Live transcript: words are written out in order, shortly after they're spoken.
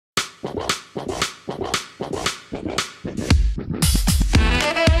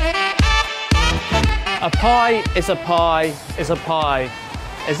pie is a pie is a pie.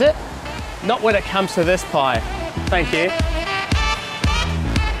 Is it? Not when it comes to this pie. Thank you.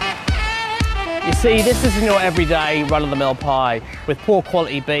 You see, this isn't your everyday run-of-the-mill pie with poor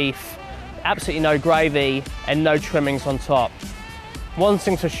quality beef, absolutely no gravy and no trimmings on top. One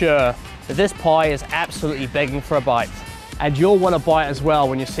thing's for sure, that this pie is absolutely begging for a bite. And you'll want to bite as well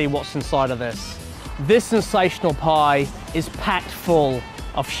when you see what's inside of this. This sensational pie is packed full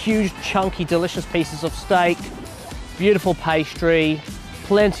of huge, chunky, delicious pieces of steak, beautiful pastry,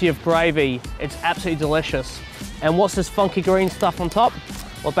 plenty of gravy. It's absolutely delicious. And what's this funky green stuff on top?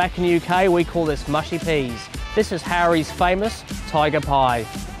 Well, back in the UK, we call this mushy peas. This is Harry's famous tiger pie.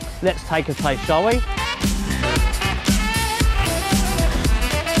 Let's take a taste, shall we?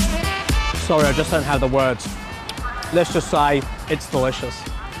 Sorry, I just don't have the words. Let's just say it's delicious.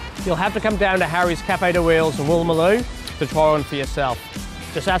 You'll have to come down to Harry's Cafe de Wheels in Woolloomooloo to try one for yourself.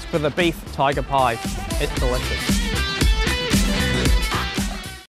 Just ask for the beef tiger pie. It's delicious.